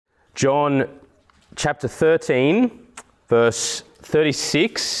John chapter 13, verse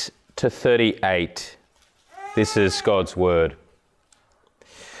 36 to 38. This is God's word.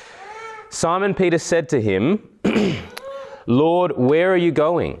 Simon Peter said to him, Lord, where are you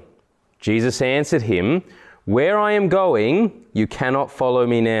going? Jesus answered him, Where I am going, you cannot follow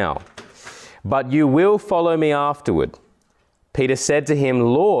me now, but you will follow me afterward. Peter said to him,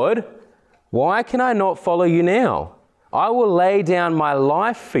 Lord, why can I not follow you now? I will lay down my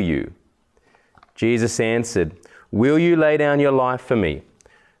life for you. Jesus answered, Will you lay down your life for me?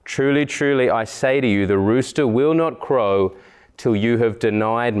 Truly, truly, I say to you, the rooster will not crow till you have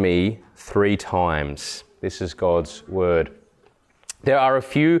denied me 3 times. This is God's word. There are a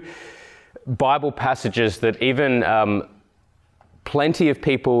few Bible passages that even plenty of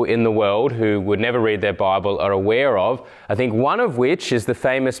people in the world who would never read their Bible are aware of. I think one of which is the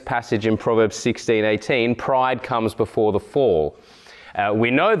famous passage in Proverbs 16:18, pride comes before the fall.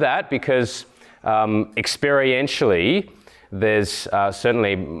 We know that because experientially, there's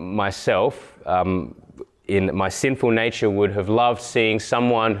certainly myself, in my sinful nature would have loved seeing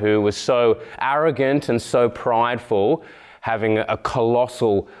someone who was so arrogant and so prideful having a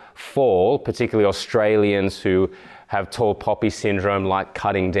colossal fall, particularly Australians who have tall poppy syndrome, like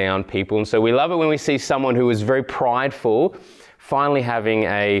cutting down people. And so we love it when we see someone who is very prideful finally having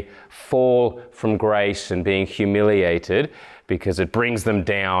a fall from grace and being humiliated, because it brings them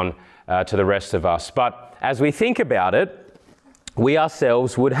down to the rest of us. But as we think about it, we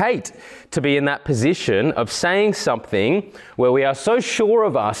ourselves would hate to be in that position of saying something where we are so sure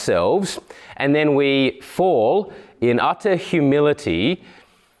of ourselves and then we fall in utter humility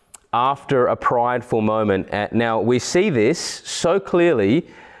after a prideful moment. Now, we see this so clearly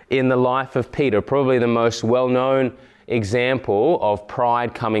in the life of Peter, probably the most well-known example of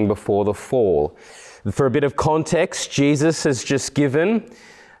pride coming before the fall. For a bit of context, Jesus has just given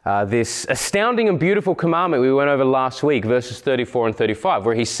this astounding and beautiful commandment we went over last week, verses 34 and 35,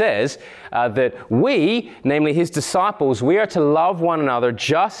 where he says that we, namely his disciples, we are to love one another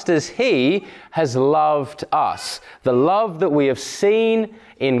just as he has loved us. The love that we have seen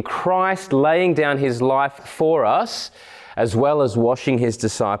in Christ laying down his life for us, as well as washing his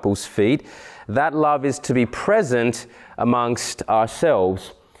disciples' feet, that love is to be present amongst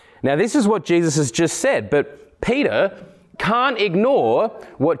ourselves. Now, this is what Jesus has just said, but Peter can't ignore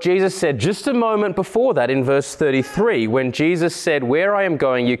what Jesus said just a moment before that in verse 33, when Jesus said, Where I am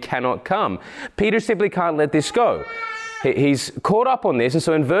going, you cannot come. Peter simply can't let this go. He's caught up on this, and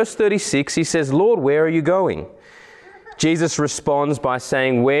so in verse 36, he says, Lord, where are you going? Jesus responds by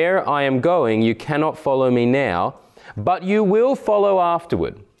saying, Where I am going, you cannot follow me now, but you will follow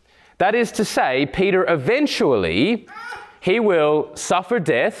afterward. That is to say, Peter eventually, he will suffer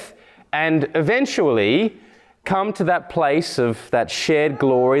death and eventually come to that place of that shared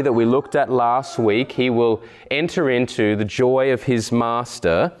glory that we looked at last week. He will enter into the joy of his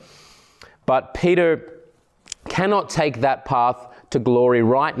master. But Peter cannot take that path to glory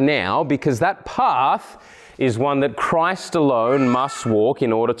right now, because that path is one that Christ alone must walk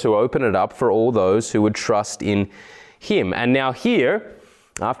in order to open it up for all those who would trust in him. And now here,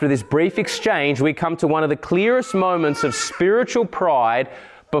 after this brief exchange, we come to one of the clearest moments of spiritual pride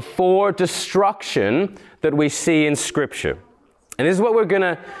before destruction that we see in Scripture. And this is what we're going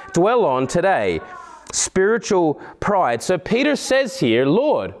to dwell on today, spiritual pride. So Peter says here,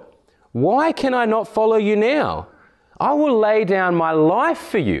 Lord, why can I not follow you now? I will lay down my life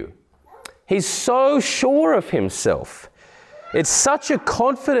for you. He's so sure of himself. It's such a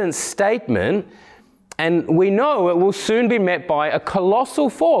confident statement, and we know it will soon be met by a colossal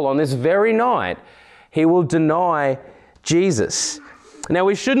fall on this very night. He will deny Jesus. Now,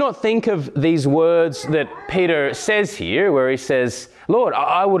 we should not think of these words that Peter says here, where he says, Lord,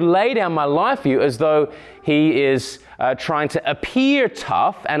 I would lay down my life for you, as though he is trying to appear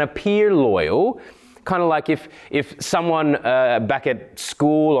tough and appear loyal. Kind of like if someone back at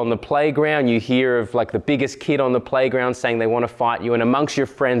school on the playground, you hear of like the biggest kid on the playground saying they want to fight you, and amongst your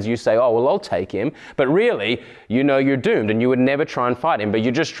friends you say, oh, well, I'll take him. But really, you know you're doomed and you would never try and fight him, but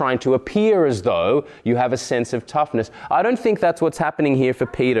you're just trying to appear as though you have a sense of toughness. I don't think that's what's happening here for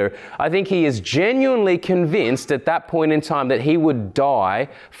Peter. I think he is genuinely convinced at that point in time that he would die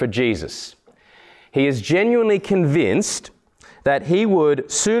for Jesus. He is genuinely convinced that he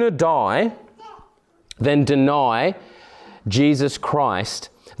would sooner die than deny Jesus Christ.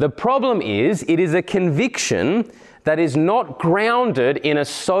 The problem is, it is a conviction that is not grounded in a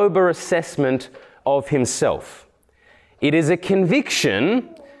sober assessment of himself. It is a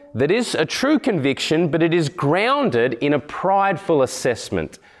conviction that is a true conviction, but it is grounded in a prideful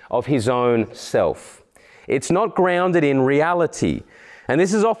assessment of his own self. It's not grounded in reality. And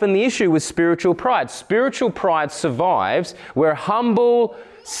this is often the issue with spiritual pride. Spiritual pride survives where humble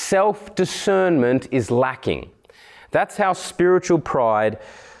self-discernment is lacking. That's how spiritual pride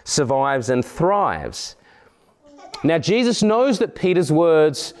survives and thrives. Now, Jesus knows that Peter's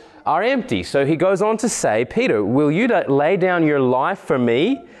words are empty, so he goes on to say, Peter, will you lay down your life for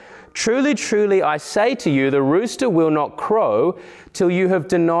me? Truly, truly, I say to you, the rooster will not crow till you have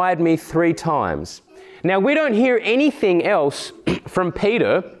denied me 3 times. Now, we don't hear anything else from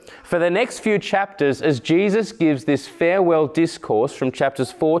Peter for the next few chapters as Jesus gives this farewell discourse from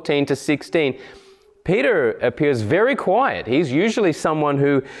chapters 14 to 16. Peter appears very quiet. He's usually someone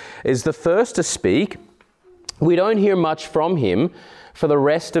who is the first to speak. We don't hear much from him for the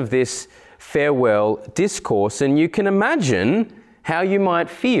rest of this farewell discourse, and you can imagine how you might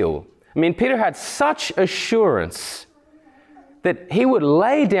feel. I mean, Peter had such assurance that he would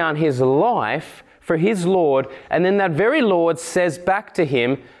lay down his life for his Lord, and then that very Lord says back to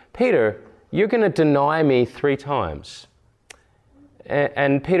him, Peter, you're going to deny me 3 times.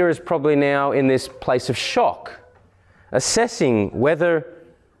 And Peter is probably now in this place of shock, assessing whether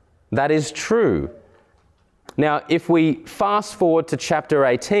that is true. Now, if we fast forward to chapter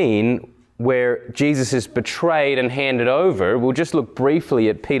 18, where Jesus is betrayed and handed over, we'll just look briefly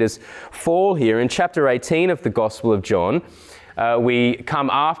at Peter's fall here. In chapter 18 of the Gospel of John, we come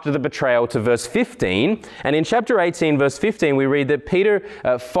after the betrayal to verse 15. And in chapter 18, verse 15, we read that Peter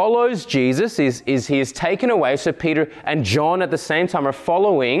follows Jesus, he is taken away. So Peter and John at the same time are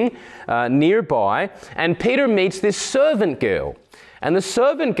following nearby. And Peter meets this servant girl. And the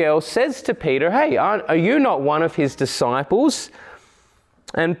servant girl says to Peter, hey, are you not one of his disciples?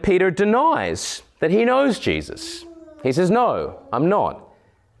 And Peter denies that he knows Jesus. He says, no, I'm not.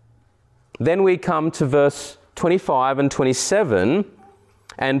 Then we come to verse 25 and 27,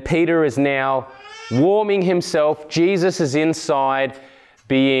 and Peter is now warming himself. Jesus is inside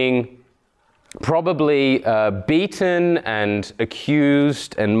being probably beaten and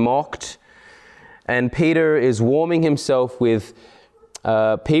accused and mocked. And Peter is warming himself with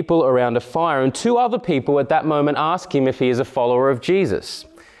people around a fire, and 2 other people at that moment ask him if he is a follower of Jesus.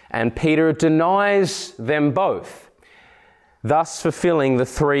 And Peter denies them both, thus fulfilling the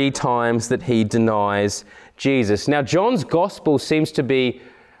 3 times that he denies Jesus. Now, John's gospel seems to be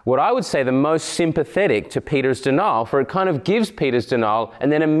what I would say the most sympathetic to Peter's denial, for it kind of gives Peter's denial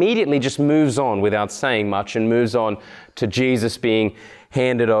and then immediately just moves on without saying much and moves on to Jesus being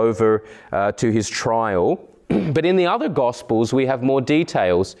handed over to his trial. But in the other Gospels, we have more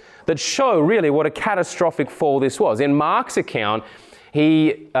details that show really what a catastrophic fall this was. In Mark's account,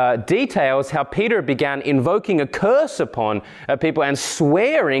 he details how Peter began invoking a curse upon people and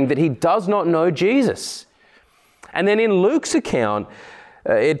swearing that he does not know Jesus. And then in Luke's account,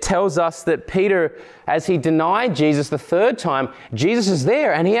 it tells us that Peter, as he denied Jesus the 3rd time, Jesus is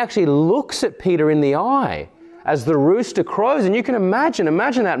there and he actually looks at Peter in the eye as the rooster crows. And you can imagine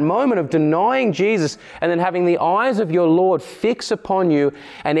that moment of denying Jesus and then having the eyes of your Lord fix upon you,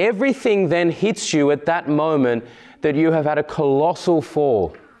 and everything then hits you at that moment that you have had a colossal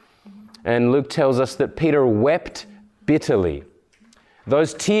fall. And Luke tells us that Peter wept bitterly.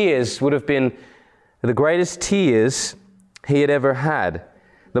 Those tears would have been the greatest tears he had ever had.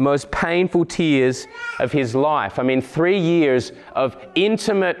 The most painful tears of his life. I mean, 3 years of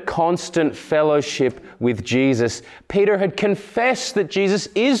intimate, constant fellowship with Jesus. Peter had confessed that Jesus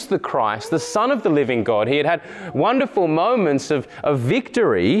is the Christ, the Son of the living God. He had had wonderful moments of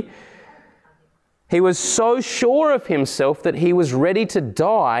victory. He was so sure of himself that he was ready to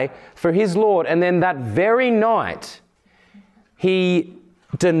die for his Lord. And then that very night, he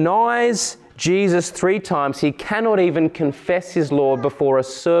denies Jesus 3 times. He cannot even confess his Lord before a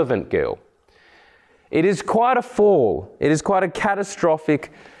servant girl. It is quite a fall. It is quite a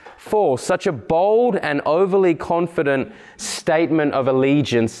catastrophic fall. Such a bold and overly confident statement of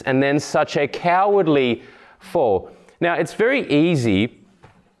allegiance, and then such a cowardly fall. Now, it's very easy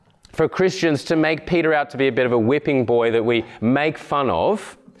for Christians to make Peter out to be a bit of a whipping boy that we make fun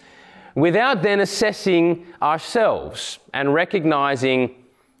of, without then assessing ourselves and recognizing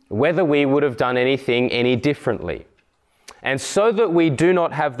whether we would have done anything any differently. And so that we do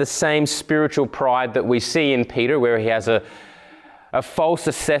not have the same spiritual pride that we see in Peter, where he has a false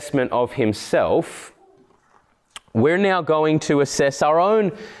assessment of himself, we're now going to assess our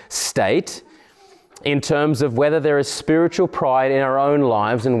own state in terms of whether there is spiritual pride in our own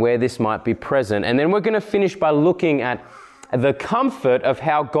lives and where this might be present. And then we're going to finish by looking at the comfort of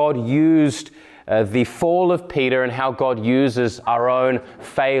how God used the fall of Peter and how God uses our own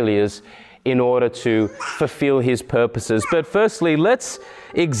failures in order to fulfill his purposes. But firstly, let's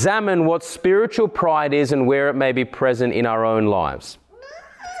examine what spiritual pride is and where it may be present in our own lives.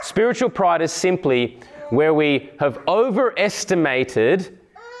 Spiritual pride is simply where we have overestimated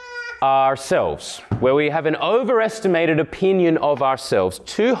ourselves, where we have an overestimated opinion of ourselves,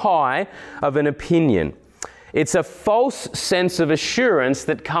 too high of an opinion. It's a false sense of assurance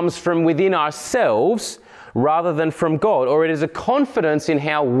that comes from within ourselves rather than from God, or it is a confidence in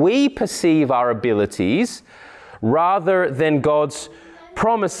how we perceive our abilities rather than God's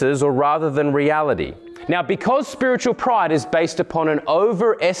promises or rather than reality. Now, because spiritual pride is based upon an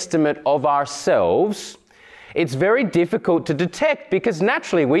overestimate of ourselves, it's very difficult to detect because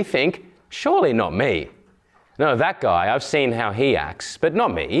naturally we think, surely not me. No, that guy, I've seen how he acts, but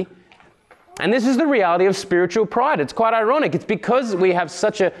not me. And this is the reality of spiritual pride. It's quite ironic. It's because we have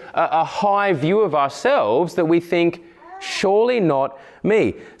such a high view of ourselves that we think, surely not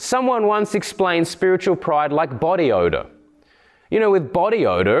me. Someone once explained spiritual pride like body odor. You know, with body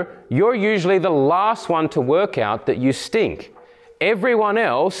odor, you're usually the last one to work out that you stink. Everyone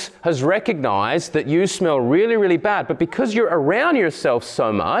else has recognized that you smell really, really bad, but because you're around yourself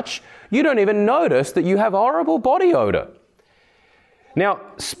so much, you don't even notice that you have horrible body odor. Now,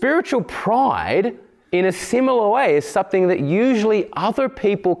 spiritual pride, in a similar way, is something that usually other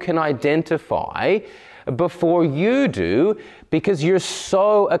people can identify before you do because you're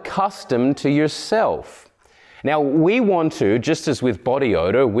so accustomed to yourself. Now, we want to, just as with body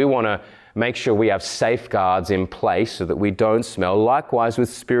odor, we want to make sure we have safeguards in place so that we don't smell. Likewise with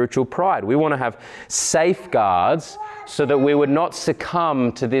spiritual pride. We want to have safeguards so that we would not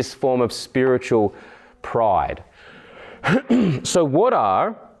succumb to this form of spiritual pride. So what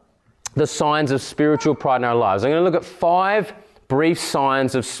are the signs of spiritual pride in our lives? I'm going to look at 5 brief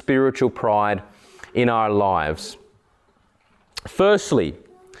signs of spiritual pride in our lives. Firstly,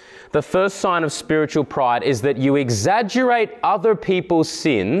 the first sign of spiritual pride is that you exaggerate other people's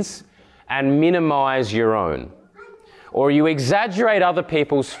sins and minimize your own. Or you exaggerate other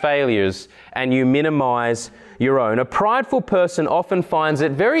people's failures and you minimize your own. A prideful person often finds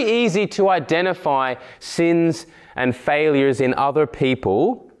it very easy to identify sins and failures in other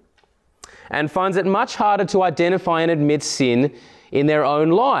people and finds it much harder to identify and admit sin in their own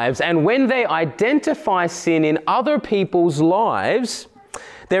lives. And when they identify sin in other people's lives,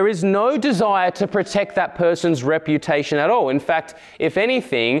 there is no desire to protect that person's reputation at all. In fact, if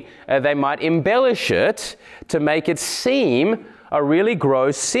anything, they might embellish it to make it seem a really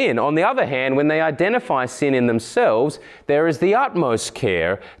gross sin. On the other hand, when they identify sin in themselves, there is the utmost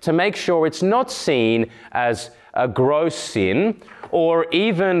care to make sure it's not seen as a gross sin, or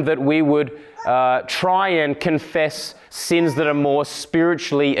even that we would try and confess sins that are more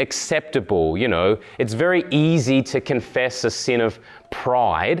spiritually acceptable. You know, it's very easy to confess a sin of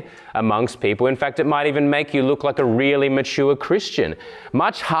pride amongst people. In fact, it might even make you look like a really mature Christian.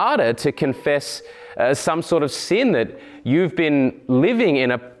 Much harder to confess some sort of sin that you've been living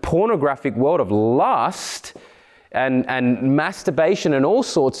in a pornographic world of lust and masturbation and all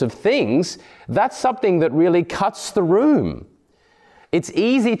sorts of things. That's something that really cuts the room. It's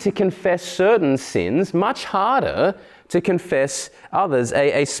easy to confess certain sins, much harder to confess others.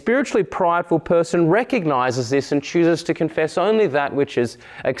 A spiritually prideful person recognizes this and chooses to confess only that which is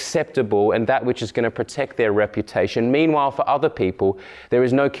acceptable and that which is going to protect their reputation. Meanwhile, for other people, there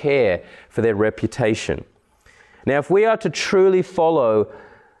is no care for their reputation. Now, if we are to truly follow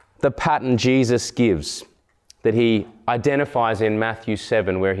the pattern Jesus gives, that he identifies in Matthew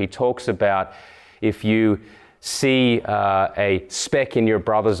 7, where he talks about if you see a speck in your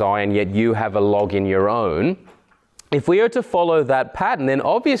brother's eye and yet you have a log in your own, if we are to follow that pattern, then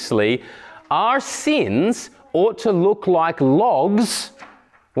obviously our sins ought to look like logs,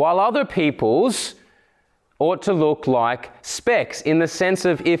 while other people's ought to look like specks, in the sense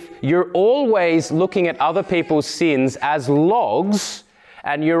of if you're always looking at other people's sins as logs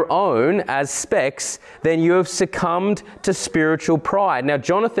and your own as specks, then you have succumbed to spiritual pride. Now,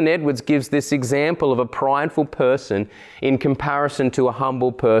 Jonathan Edwards gives this example of a prideful person in comparison to a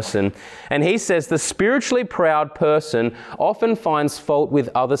humble person. And he says the spiritually proud person often finds fault with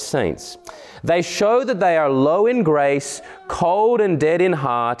other saints. They show that they are low in grace, cold and dead in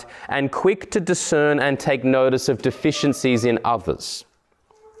heart, and quick to discern and take notice of deficiencies in others.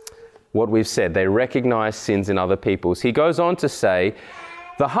 What we've said, they recognize sins in other people's. He goes on to say,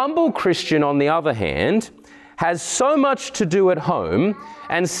 the humble Christian, on the other hand, has so much to do at home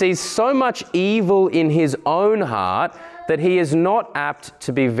and sees so much evil in his own heart that he is not apt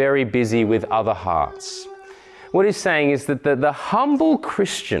to be very busy with other hearts. What he's saying is that the humble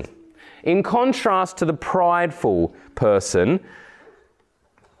Christian, in contrast to the prideful person,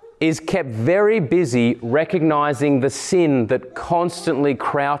 is kept very busy recognizing the sin that constantly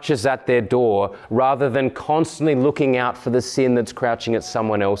crouches at their door rather than constantly looking out for the sin that's crouching at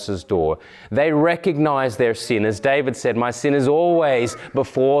someone else's door. They recognize their sin. As David said, my sin is always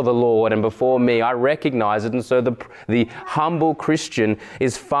before the Lord and before me. I recognize it. And so the humble Christian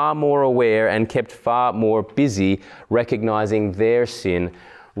is far more aware and kept far more busy recognizing their sin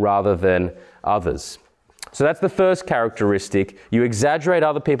rather than others. So that's the first characteristic. You exaggerate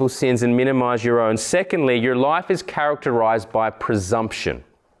other people's sins and minimize your own. Secondly, your life is characterized by presumption.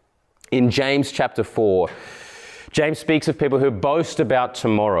 In James chapter 4, James speaks of people who boast about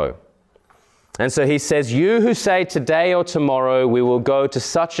tomorrow. And so he says, you who say today or tomorrow we will go to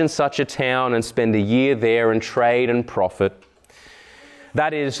such and such a town and spend a year there and trade and profit.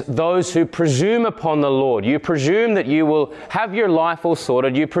 That is, those who presume upon the Lord. You presume that you will have your life all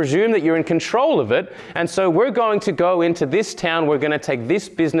sorted. You presume that you're in control of it. And so we're going to go into this town. We're going to take this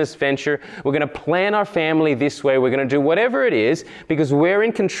business venture. We're going to plan our family this way. We're going to do whatever it is because we're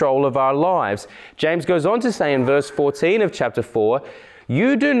in control of our lives. James goes on to say in verse 14 of chapter 4,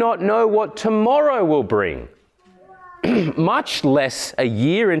 you do not know what tomorrow will bring, much less a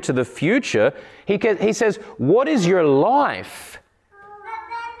year into the future. He says, what is your life?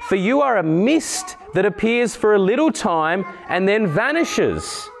 For you are a mist that appears for a little time and then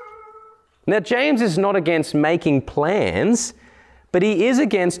vanishes. Now, James is not against making plans, but he is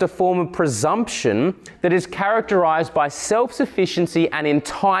against a form of presumption that is characterized by self-sufficiency and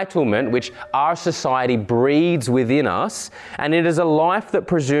entitlement, which our society breeds within us. And it is a life that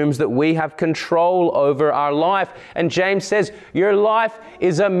presumes that we have control over our life. And James says, your life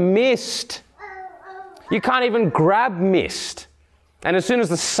is a mist. You can't even grab mist. And as soon as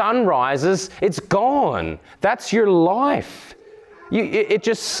the sun rises, it's gone. That's your life. It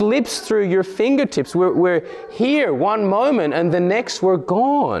just slips through your fingertips. We're here one moment and the next we're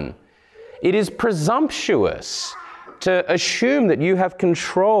gone. It is presumptuous to assume that you have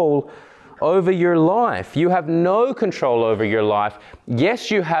control over your life. You have no control over your life. Yes,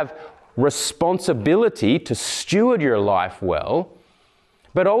 you have responsibility to steward your life well,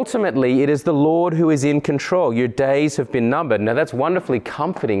 but ultimately, it is the Lord who is in control. Your days have been numbered. Now, that's wonderfully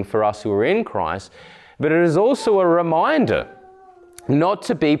comforting for us who are in Christ, but it is also a reminder not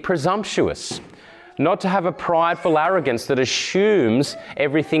to be presumptuous, not to have a prideful arrogance that assumes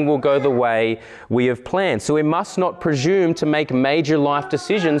everything will go the way we have planned. So we must not presume to make major life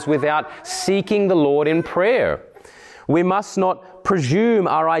decisions without seeking the Lord in prayer. We must not presume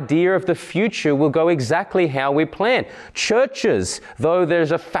our idea of the future will go exactly how we plan. Churches, though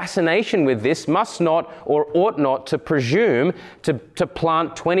there's a fascination with this, must not or ought not to presume to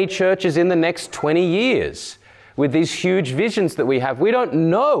plant 20 churches in the next 20 years with these huge visions that we have. We don't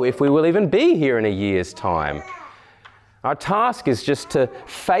know if we will even be here in a year's time. Our task is just to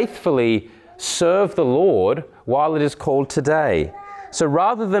faithfully serve the Lord while it is called today. So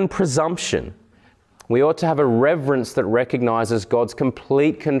rather than presumption, we ought to have a reverence that recognizes God's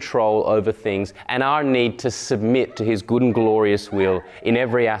complete control over things and our need to submit to His good and glorious will in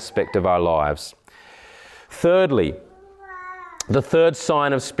every aspect of our lives. Thirdly, the third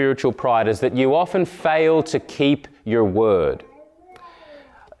sign of spiritual pride is that you often fail to keep your word.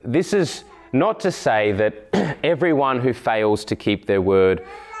 This is not to say that everyone who fails to keep their word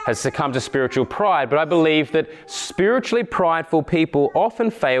has succumbed to spiritual pride, but I believe that spiritually prideful people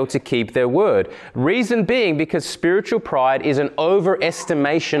often fail to keep their word. Reason being because spiritual pride is an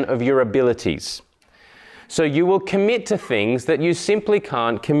overestimation of your abilities. So you will commit to things that you simply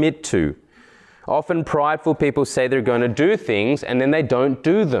can't commit to. Often prideful people say they're going to do things and then they don't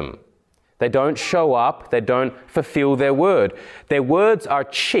do them. They don't show up, they don't fulfill their word. Their words are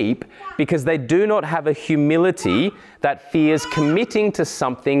cheap because they do not have a humility that fears committing to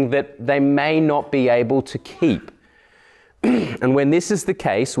something that they may not be able to keep. And when this is the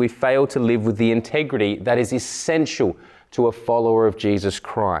case, we fail to live with the integrity that is essential to a follower of Jesus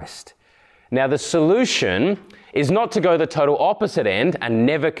Christ. Now, the solution is not to go the total opposite end and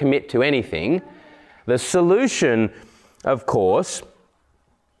never commit to anything. The solution, of course,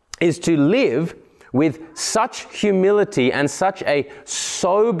 is to live with such humility and such a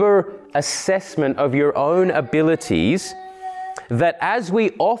sober assessment of your own abilities that as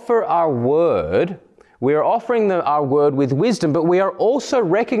we offer our word, we are offering our word with wisdom, but we are also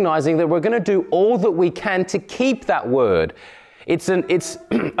recognizing that we're going to do all that we can to keep that word. It's in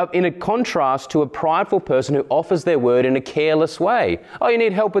a contrast to a prideful person who offers their word in a careless way. Oh, you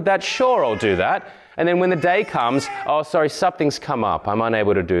need help with that? Sure, I'll do that. And then when the day comes, oh, sorry, something's come up. I'm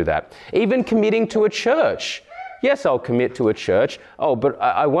unable to do that. Even committing to a church. Yes, I'll commit to a church. Oh, but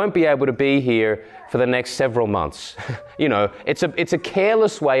I won't be able to be here for the next several months. It's a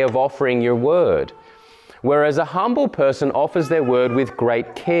careless way of offering your word. Whereas a humble person offers their word with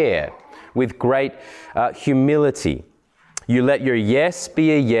great care, with great humility. You let your yes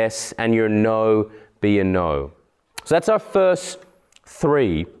be a yes and your no be a no. So that's our first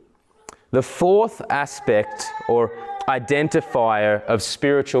three. The fourth aspect or identifier of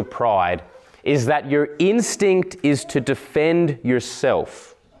spiritual pride is that your instinct is to defend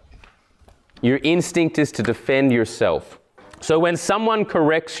yourself. Your instinct is to defend yourself. So when someone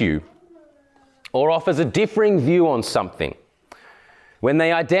corrects you or offers a differing view on something, when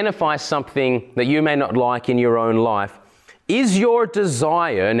they identify something that you may not like in your own life, is your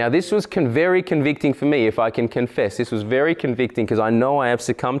desire, now this was very convicting for me, if I can confess, this was very convicting because I know I have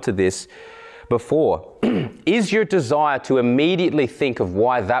succumbed to this before. Is your desire to immediately think of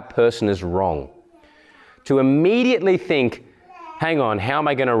why that person is wrong? To immediately think, hang on, how am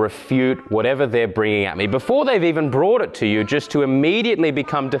I going to refute whatever they're bringing at me? Before they've even brought it to you, just to immediately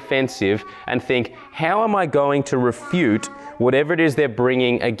become defensive and think, how am I going to refute whatever it is they're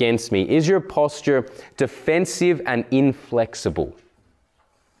bringing against me? Is your posture defensive and inflexible?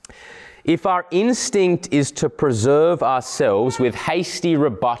 If our instinct is to preserve ourselves with hasty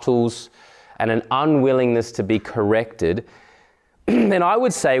rebuttals and an unwillingness to be corrected, then I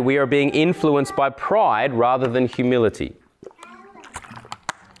would say we are being influenced by pride rather than humility.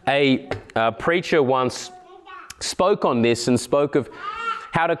 A preacher once spoke on this and spoke of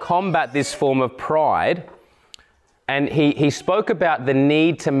how to combat this form of pride. And he spoke about the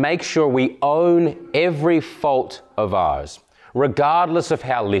need to make sure we own every fault of ours, regardless of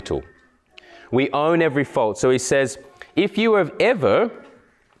how little. We own every fault. So he says, if you have ever,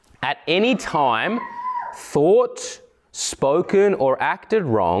 at any time, thought, spoken, or acted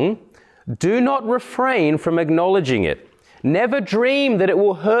wrong, do not refrain from acknowledging it. Never dream that it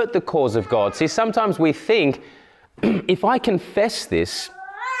will hurt the cause of God. See, sometimes we think, if I confess this,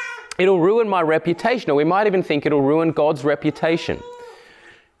 it'll ruin my reputation, or we might even think it'll ruin God's reputation.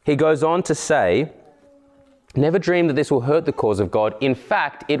 He goes on to say, never dream that this will hurt the cause of God. In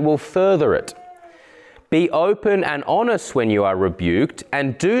fact, it will further it. Be open and honest when you are rebuked,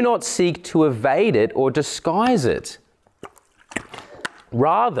 and do not seek to evade it or disguise it.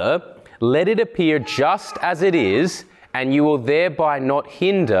 Rather, let it appear just as it is, and you will thereby not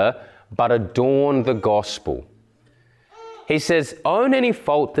hinder, but adorn the gospel. He says, own any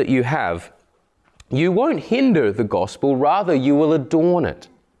fault that you have. You won't hinder the gospel, rather you will adorn it.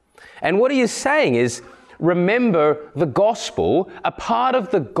 And what he is saying is, remember the gospel. A part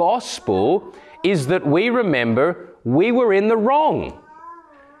of the gospel is that we remember we were in the wrong.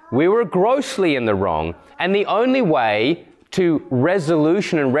 We were grossly in the wrong. And the only way to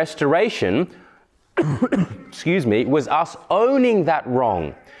resolution and restoration, was us owning that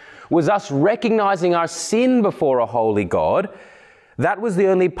wrong. Was us recognizing our sin before a holy God. That was the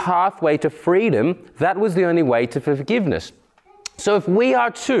only pathway to freedom. That was the only way to forgiveness. So if we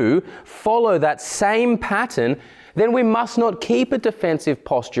are to follow that same pattern, then we must not keep a defensive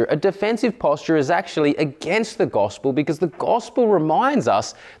posture. A defensive posture is actually against the gospel, because the gospel reminds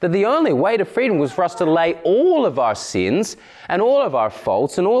us that the only way to freedom was for us to lay all of our sins and all of our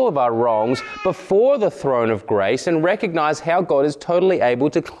faults and all of our wrongs before the throne of grace and recognize how God is totally able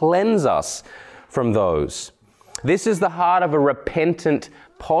to cleanse us from those. This is the heart of a repentant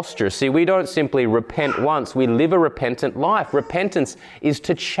posture. See, we don't simply repent once, we live a repentant life. Repentance is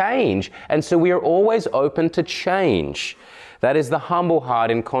to change, and so we are always open to change. That is the humble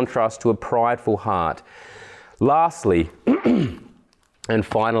heart in contrast to a prideful heart. Lastly, and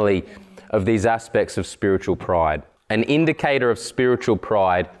finally, of these aspects of spiritual pride, an indicator of spiritual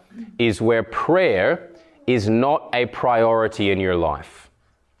pride is where prayer is not a priority in your life.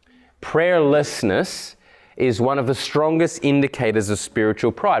 Prayerlessness is one of the strongest indicators of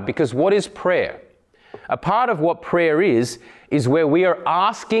spiritual pride. Because what is prayer? A part of what prayer is where we are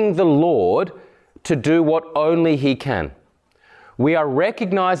asking the Lord to do what only He can. We are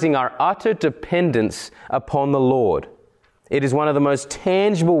recognizing our utter dependence upon the Lord. It is one of the most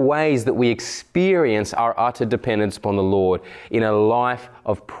tangible ways that we experience our utter dependence upon the Lord in a life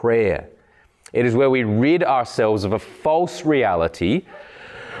of prayer. It is where we rid ourselves of a false reality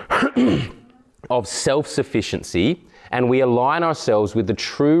of self-sufficiency, and we align ourselves with the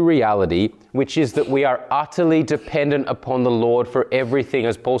true reality, which is that we are utterly dependent upon the Lord for everything.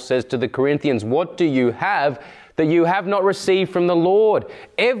 As Paul says to the Corinthians, what do you have that you have not received from the Lord?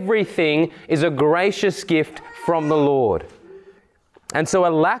 Everything is a gracious gift from the Lord. And so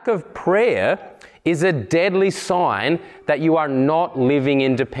a lack of prayer is a deadly sign that you are not living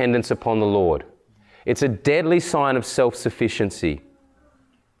in dependence upon the Lord. It's a deadly sign of self-sufficiency.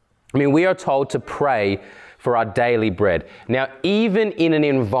 I mean, we are told to pray for our daily bread. Now, even in an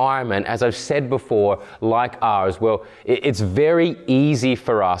environment, as I've said before, like ours, well, it's very easy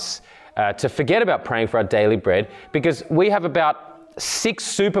for us to forget about praying for our daily bread because we have about 6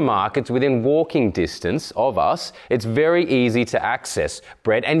 supermarkets within walking distance of us. It's very easy to access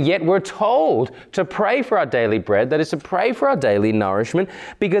bread, and yet we're told to pray for our daily bread, that is to pray for our daily nourishment,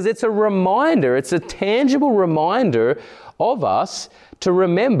 because it's a reminder, it's a tangible reminder of us to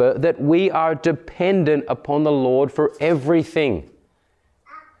remember that we are dependent upon the Lord for everything.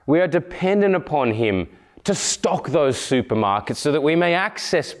 We are dependent upon Him to stock those supermarkets so that we may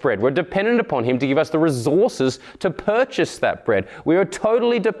access bread. We're dependent upon Him to give us the resources to purchase that bread. We are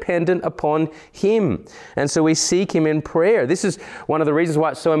totally dependent upon Him. And so we seek Him in prayer. This is one of the reasons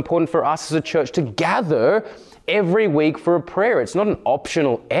why it's so important for us as a church to gather every week for a prayer. It's not an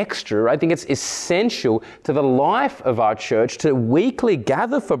optional extra. I think it's essential to the life of our church to weekly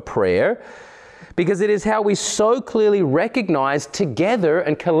gather for prayer, because it is how we so clearly recognize together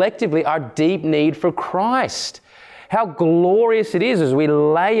and collectively our deep need for Christ. How glorious it is as we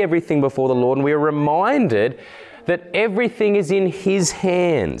lay everything before the Lord and we are reminded that everything is in His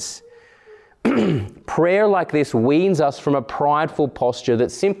hands. Prayer like this weans us from a prideful posture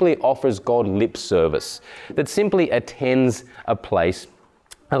that simply offers God lip service, that simply attends a place.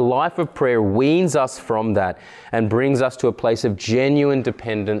 A life of prayer weans us from that and brings us to a place of genuine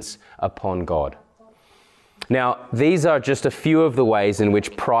dependence upon God. Now, these are just a few of the ways in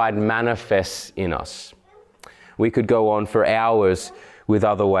which pride manifests in us. We could go on for hours with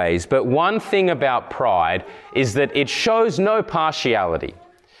other ways, but one thing about pride is that it shows no partiality.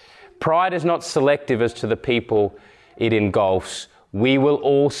 Pride is not selective as to the people it engulfs. We will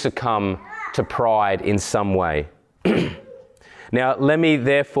all succumb to pride in some way. Now, let me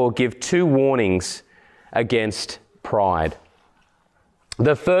therefore give 2 warnings against pride.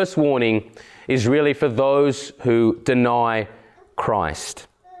 The first warning is really for those who deny Christ.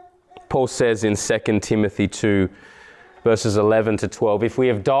 Paul says in 2 Timothy 2, verses 11 to 12, if we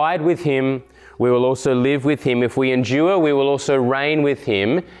have died with Him, we will also live with Him. If we endure, we will also reign with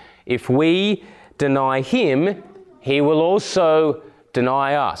Him. If we deny Him, He will also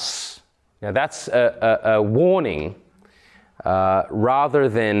deny us. Now that's a warning rather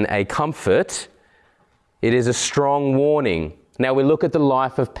than a comfort. It is a strong warning. Now we look at the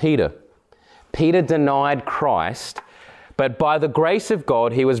life of Peter. Peter denied Christ, but by the grace of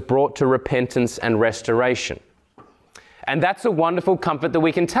God, he was brought to repentance and restoration. And that's a wonderful comfort that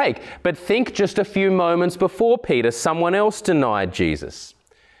we can take. But think just a few moments before Peter, someone else denied Jesus.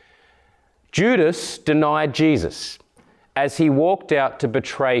 Judas denied Jesus as he walked out to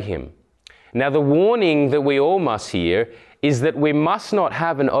betray Him. Now, the warning that we all must hear is that we must not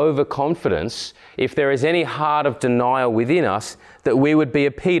have an overconfidence, if there is any heart of denial within us, that we would be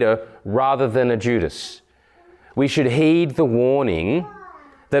a Peter rather than a Judas. We should heed the warning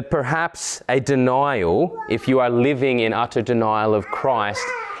that perhaps a denial, if you are living in utter denial of Christ,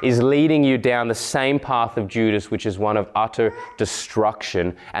 is leading you down the same path of Judas, which is one of utter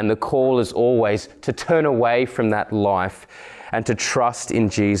destruction. And the call is always to turn away from that life and to trust in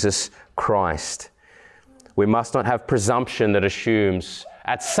Jesus Christ. We must not have presumption that assumes,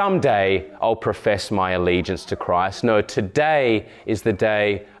 at some day I'll profess my allegiance to Christ. No, today is the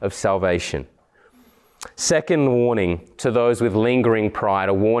day of salvation. Second warning to those with lingering pride,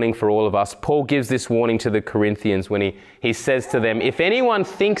 a warning for all of us. Paul gives this warning to the Corinthians when he says to them, if anyone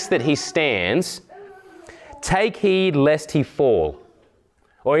thinks that he stands, take heed lest he fall.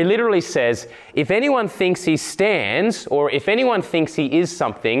 Or he literally says, if anyone thinks he stands, or if anyone thinks he is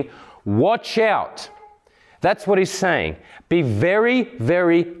something, watch out. That's what he's saying. Be very,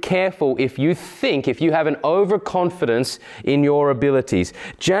 very careful if you have an overconfidence in your abilities.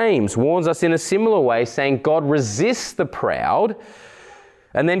 James warns us in a similar way, saying God resists the proud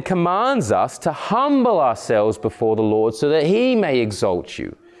and then commands us to humble ourselves before the Lord so that He may exalt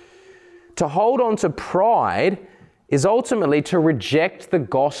you. To hold on to pride is ultimately to reject the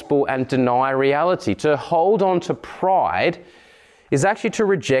gospel and deny reality. To hold on to pride is actually to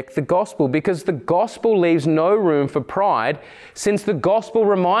reject the gospel, because the gospel leaves no room for pride, since the gospel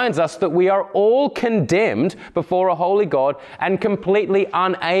reminds us that we are all condemned before a holy God and completely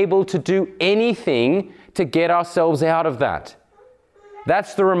unable to do anything to get ourselves out of that.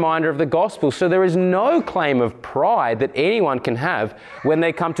 That's the reminder of the gospel. So there is no claim of pride that anyone can have when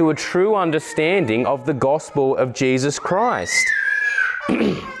they come to a true understanding of the gospel of Jesus Christ.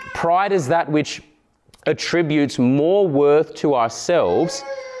 Pride is that which attributes more worth to ourselves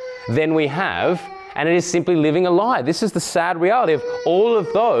than we have And it is simply living a lie. This is the sad reality of all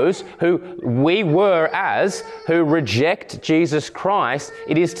of those who we were as, who reject Jesus Christ.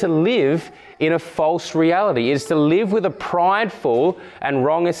 It is to live in a false reality. It is to live with a prideful and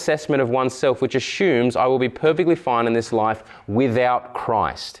wrong assessment of oneself, which assumes I will be perfectly fine in this life without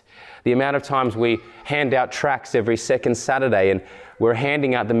Christ. The amount of times we hand out tracts every second Saturday and we're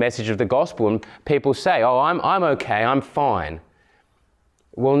handing out the message of the gospel and people say, oh, I'm okay, I'm fine.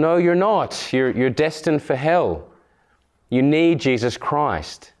 Well, no, you're not. You're destined for hell. You need Jesus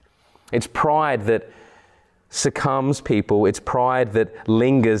Christ. It's pride that succumbs people. It's pride that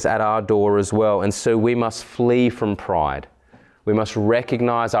lingers at our door as well. And so we must flee from pride. We must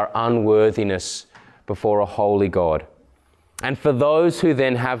recognize our unworthiness before a holy God. And for those who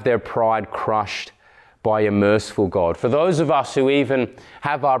then have their pride crushed by a merciful God, for those of us who even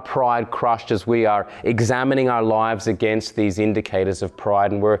have our pride crushed as we are examining our lives against these indicators of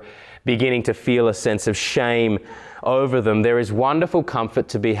pride and we're beginning to feel a sense of shame over them, there is wonderful comfort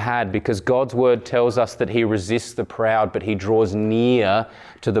to be had because God's word tells us that He resists the proud, but He draws near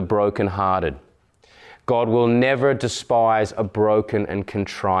to the brokenhearted. God will never despise a broken and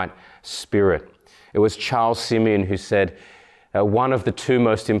contrite spirit. It was Charles Simeon who said, one of the two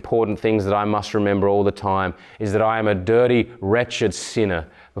most important things that I must remember all the time is that I am a dirty, wretched sinner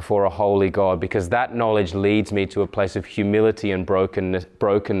before a holy God, because that knowledge leads me to a place of humility and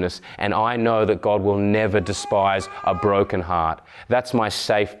brokenness, and I know that God will never despise a broken heart. That's my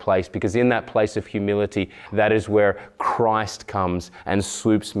safe place, because in that place of humility, that is where Christ comes and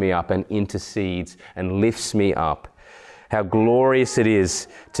swoops me up and intercedes and lifts me up. How glorious it is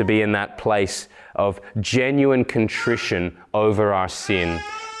to be in that place of genuine contrition over our sin,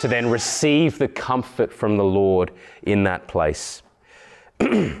 to then receive the comfort from the Lord in that place.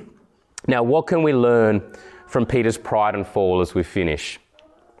 Now, what can we learn from Peter's pride and fall as we finish?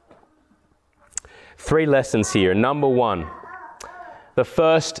 3 lessons here. Number 1, the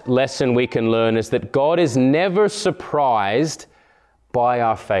first lesson we can learn is that God is never surprised by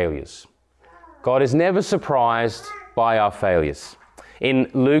our failures. God is never surprised by our failures. In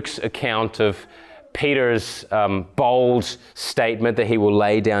Luke's account of Peter's bold statement that he will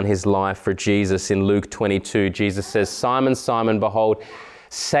lay down his life for Jesus in Luke 22, Jesus says, Simon, Simon, behold,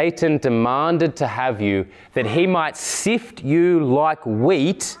 Satan demanded to have you that he might sift you like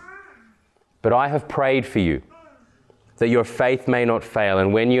wheat, but I have prayed for you that your faith may not fail,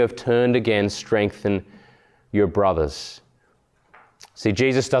 and when you have turned again, strengthen your brothers. See,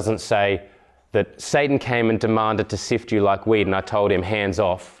 Jesus doesn't say that Satan came and demanded to sift you like wheat, and I told him, hands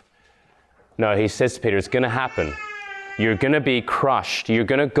off. No, he says to Peter, it's going to happen. You're going to be crushed. You're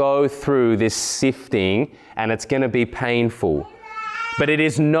going to go through this sifting, and it's going to be painful. But it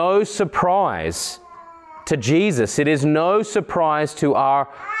is no surprise to Jesus. It is no surprise to our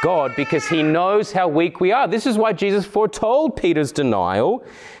God, because He knows how weak we are. This is why Jesus foretold Peter's denial.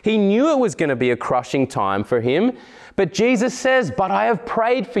 He knew it was going to be a crushing time for him. But Jesus says, but I have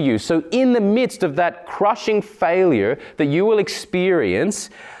prayed for you. So in the midst of that crushing failure that you will experience,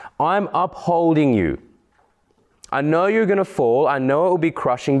 I'm upholding you. I know you're going to fall. I know it will be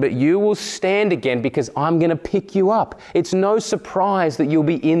crushing, but you will stand again because I'm going to pick you up. It's no surprise that you'll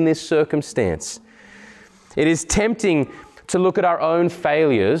be in this circumstance. It is tempting to look at our own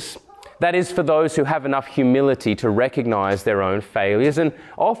failures. That is for those who have enough humility to recognize their own failures. And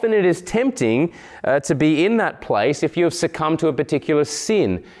often it is tempting to be in that place if you have succumbed to a particular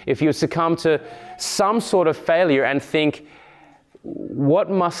sin, if you have succumbed to some sort of failure and think, what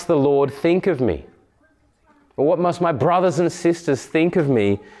must the Lord think of me? Or what must my brothers and sisters think of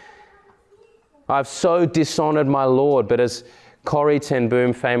me? I've so dishonored my Lord. But as Corrie ten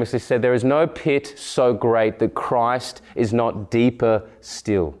Boom famously said, there is no pit so great that Christ is not deeper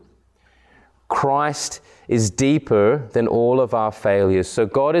still. Christ is deeper than all of our failures. So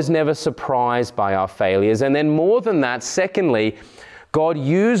God is never surprised by our failures. And then more than that, secondly, God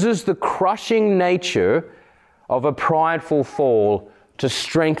uses the crushing nature of a prideful fall to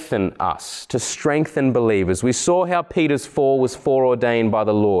strengthen us, to strengthen believers. We saw how Peter's fall was foreordained by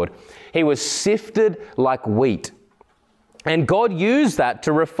the Lord. He was sifted like wheat. And God used that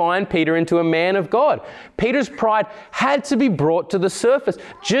to refine Peter into a man of God. Peter's pride had to be brought to the surface,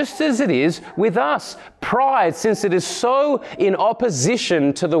 just as it is with us. Pride, since it is so in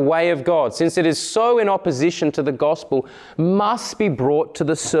opposition to the way of God, since it is so in opposition to the gospel, must be brought to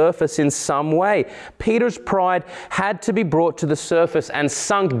the surface in some way. Peter's pride had to be brought to the surface and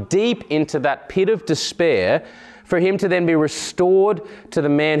sunk deep into that pit of despair for him to then be restored to the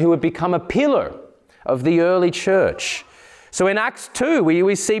man who would become a pillar of the early church. So in Acts 2,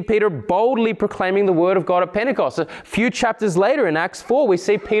 we see Peter boldly proclaiming the word of God at Pentecost. A few chapters later in Acts 4, we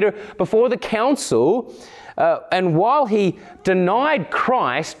see Peter before the council, and while he denied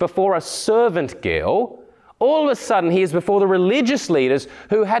Christ before a servant girl, all of a sudden he is before the religious leaders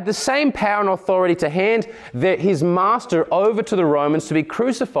who had the same power and authority to hand his master over to the Romans to be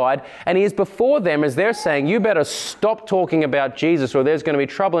crucified, and he is before them as they're saying, you better stop talking about Jesus or there's going to be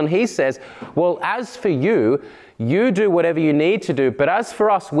trouble. And he says, well, as for you, you do whatever you need to do, but as for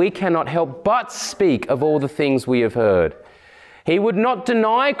us, we cannot help but speak of all the things we have heard. He would not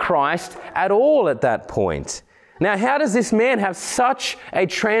deny Christ at all at that point. Now, how does this man have such a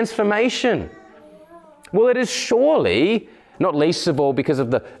transformation? Well, it is surely, not least of all because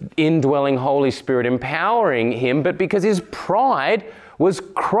of the indwelling Holy Spirit empowering him, but because his pride was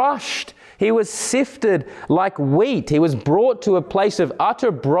crushed. He was sifted like wheat. He was brought to a place of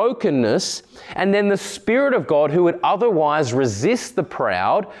utter brokenness, and then the Spirit of God, who would otherwise resist the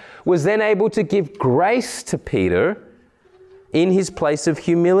proud, was then able to give grace to Peter in his place of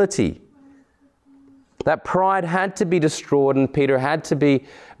humility. That pride had to be destroyed, and Peter had to be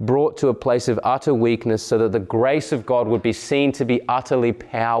brought to a place of utter weakness so that the grace of God would be seen to be utterly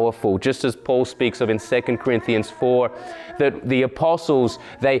powerful. Just as Paul speaks of in 2 Corinthians 4, that the apostles,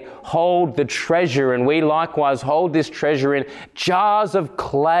 they hold the treasure, and we likewise hold this treasure in jars of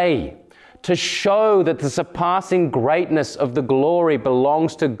clay to show that the surpassing greatness of the glory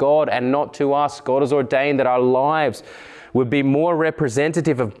belongs to God and not to us. God has ordained that our lives would be more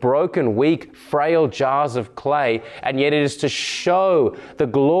representative of broken, weak, frail jars of clay, and yet it is to show the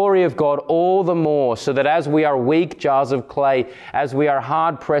glory of God all the more, so that as we are weak jars of clay, as we are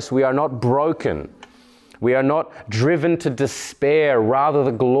hard-pressed, we are not broken. We are not driven to despair. Rather,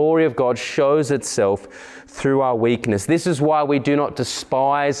 the glory of God shows itself through our weakness. This is why we do not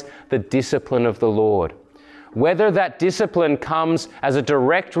despise the discipline of the Lord. Whether that discipline comes as a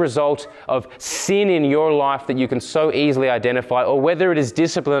direct result of sin in your life that you can so easily identify, or whether it is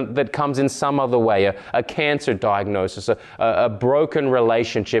discipline that comes in some other way, a cancer diagnosis, a broken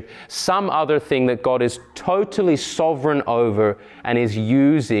relationship, some other thing that God is totally sovereign over and is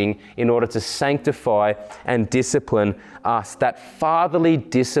using in order to sanctify and discipline us. That fatherly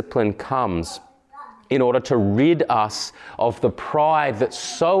discipline comes in order to rid us of the pride that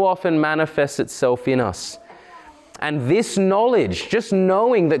so often manifests itself in us. And this knowledge, just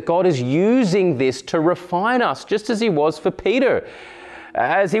knowing that God is using this to refine us, just as he was for Peter.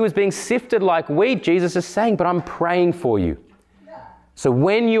 As he was being sifted like wheat, Jesus is saying, but I'm praying for you. So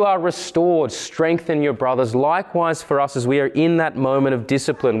when you are restored, strengthen your brothers. Likewise for us, as we are in that moment of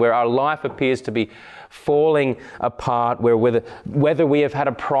discipline where our life appears to be falling apart, where whether we have had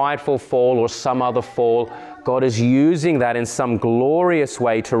a prideful fall or some other fall, God is using that in some glorious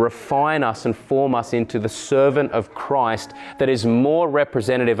way to refine us and form us into the servant of Christ that is more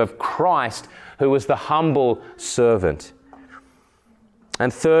representative of Christ, who was the humble servant.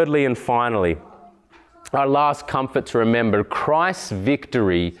 And thirdly and finally, our last comfort to remember, Christ's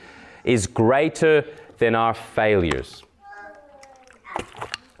victory is greater than our failures.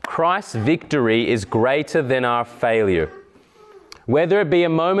 Christ's victory is greater than our failure. Whether it be a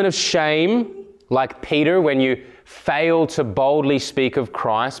moment of shame, like Peter, when you fail to boldly speak of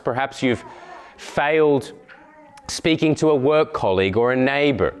Christ, perhaps you've failed speaking to a work colleague or a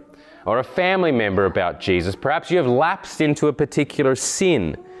neighbor or a family member about Jesus. Perhaps you have lapsed into a particular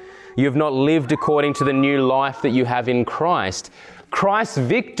sin. You have not lived according to the new life that you have in Christ. Christ's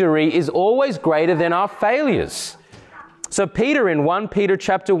victory is always greater than our failures. So Peter in 1 Peter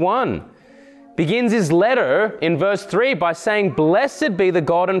chapter 1 begins his letter in verse 3 by saying, "Blessed be the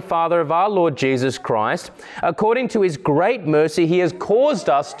God and Father of our Lord Jesus Christ. According to his great mercy, he has caused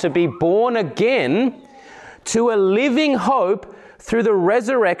us to be born again to a living hope through the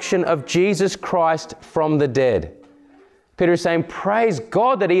resurrection of Jesus Christ from the dead." Peter is saying, praise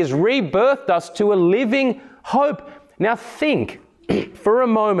God that he has rebirthed us to a living hope. Now think for a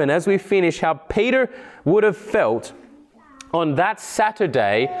moment as we finish how Peter would have felt on that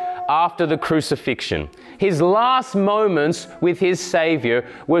Saturday after the crucifixion. His last moments with his Savior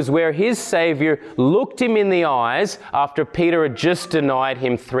was where his Savior looked him in the eyes after Peter had just denied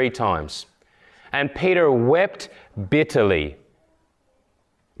him 3 times. And Peter wept bitterly.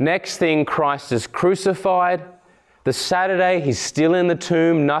 Next thing, Christ is crucified. The Saturday, he's still in the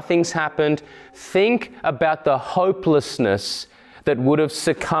tomb. Nothing's happened. Think about the hopelessness that would have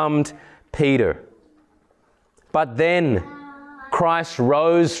succumbed Peter. But then Christ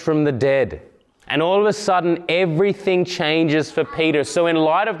rose from the dead. And all of a sudden, everything changes for Peter. So in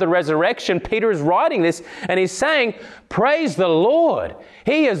light of the resurrection, Peter is writing this and he's saying, praise the Lord.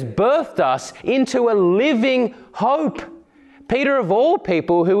 He has birthed us into a living hope. Peter, of all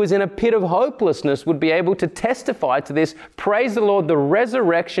people, who was in a pit of hopelessness, would be able to testify to this. Praise the Lord, the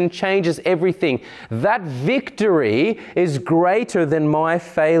resurrection changes everything. That victory is greater than my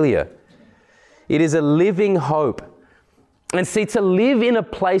failure. It is a living hope. And see, to live in a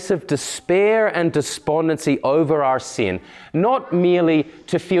place of despair and despondency over our sin, not merely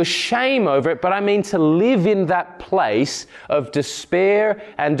to feel shame over it, but I mean to live in that place of despair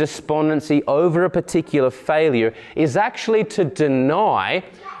and despondency over a particular failure, is actually to deny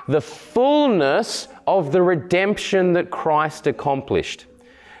the fullness of the redemption that Christ accomplished.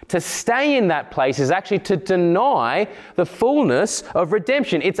 To stay in that place is actually to deny the fullness of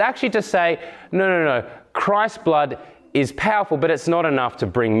redemption. It's actually to say, no, Christ's blood is powerful, but it's not enough to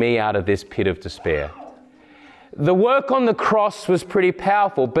bring me out of this pit of despair. The work on the cross was pretty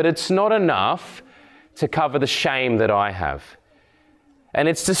powerful, but it's not enough to cover the shame that I have. And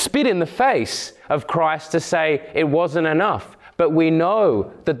it's to spit in the face of Christ to say it wasn't enough. But we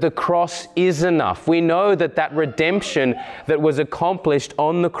know that the cross is enough. We know that that redemption that was accomplished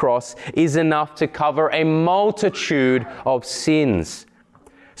on the cross is enough to cover a multitude of sins.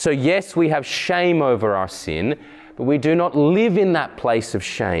 So yes, we have shame over our sin, but we do not live in that place of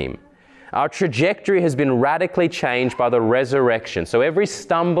shame. Our trajectory has been radically changed by the resurrection. So every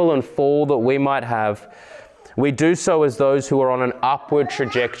stumble and fall that we might have, we do so as those who are on an upward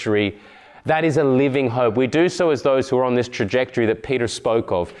trajectory. That is a living hope. We do so as those who are on this trajectory that Peter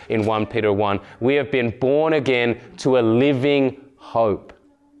spoke of in 1 Peter 1. We have been born again to a living hope,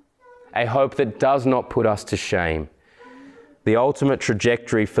 a hope that does not put us to shame. The ultimate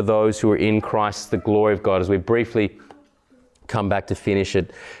trajectory for those who are in Christ, the glory of God. As we briefly come back to finish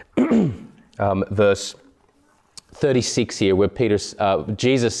it, verse 36 here, where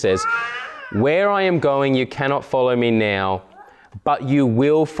Jesus says, "Where I am going, you cannot follow me now, but you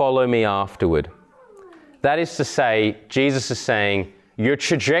will follow me afterward." That is to say, Jesus is saying, your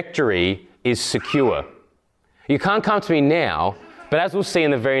trajectory is secure. You can't come to me now, but as we'll see in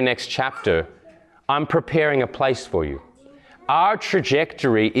the very next chapter, I'm preparing a place for you. Our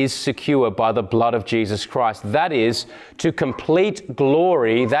trajectory is secure by the blood of Jesus Christ. That is to complete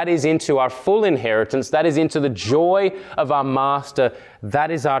glory. That is into our full inheritance. That is into the joy of our Master.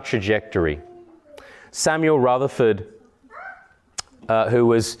 That is our trajectory. Samuel Rutherford, who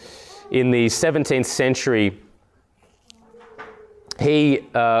was in the 17th century, he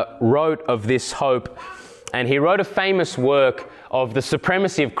wrote of this hope, and he wrote a famous work of the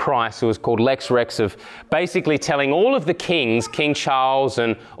supremacy of Christ. It was called Lex Rex, of basically telling all of the kings, King Charles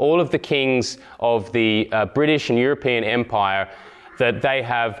and all of the kings of the British and European Empire, that they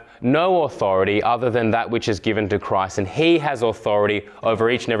have no authority other than that which is given to Christ, and he has authority over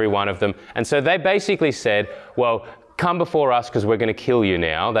each and every one of them. And so they basically said, well, come before us because we're going to kill you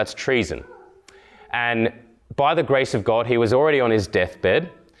now. That's treason. And by the grace of God, he was already on his deathbed.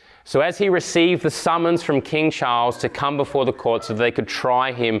 So as he received the summons from King Charles to come before the court so they could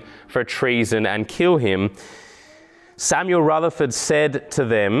try him for treason and kill him, Samuel Rutherford said to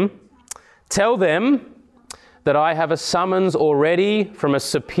them, "Tell them that I have a summons already from a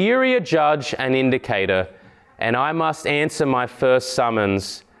superior judge and indicator, and I must answer my first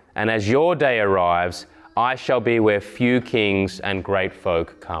summons, and as your day arrives, I shall be where few kings and great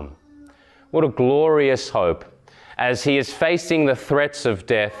folk come." What a glorious hope. As he is facing the threats of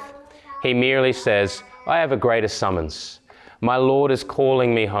death, he merely says, I have a greater summons. My Lord is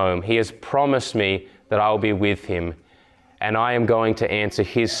calling me home. He has promised me that I will be with him, and I am going to answer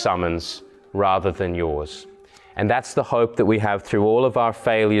his summons rather than yours. And that's the hope that we have through all of our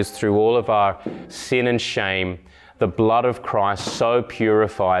failures, through all of our sin and shame. The blood of Christ so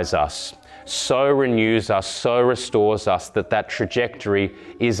purifies us, so renews us, so restores us, that trajectory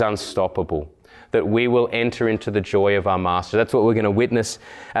is unstoppable, that we will enter into the joy of our Master. That's what we're going to witness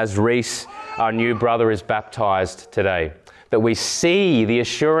as Reese, our new brother, is baptized today. That we see the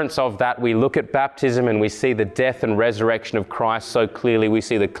assurance of that. We look at baptism and we see the death and resurrection of Christ so clearly. We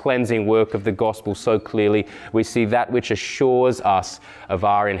see the cleansing work of the gospel so clearly. We see that which assures us of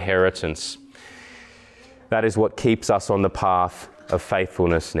our inheritance. That is what keeps us on the path of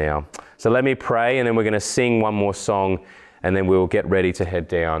faithfulness now. So let me pray, and then we're going to sing one more song, and then we will get ready to head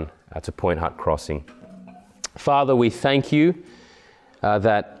down to Point Hut Crossing. Father, we thank you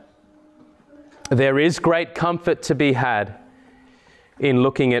that there is great comfort to be had in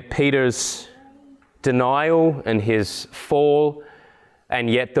looking at Peter's denial and his fall, and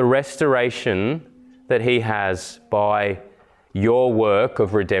yet the restoration that he has by your work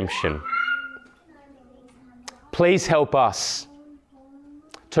of redemption. Please help us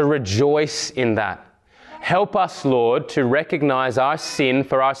to rejoice in that. Help us, Lord, to recognize our sin,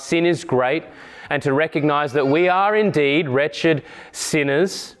 for our sin is great, and to recognize that we are indeed wretched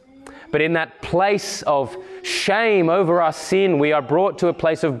sinners. But in that place of shame over our sin, we are brought to a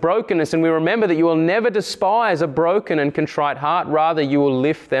place of brokenness, and we remember that you will never despise a broken and contrite heart. Rather, you will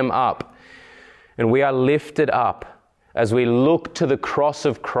lift them up. And we are lifted up as we look to the cross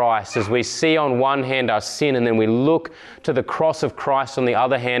of Christ, as we see on one hand our sin, and then we look to the cross of Christ on the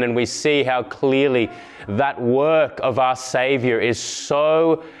other hand, and we see how clearly that work of our Savior is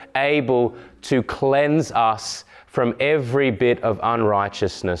so able to cleanse us from every bit of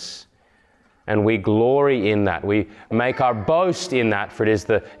unrighteousness. And we glory in that. We make our boast in that, for it is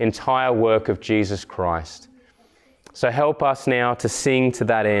the entire work of Jesus Christ. So help us now to sing to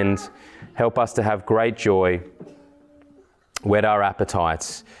that end. Help us to have great joy. Whet our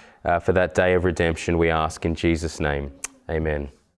appetites for that day of redemption, we ask in Jesus' name. Amen.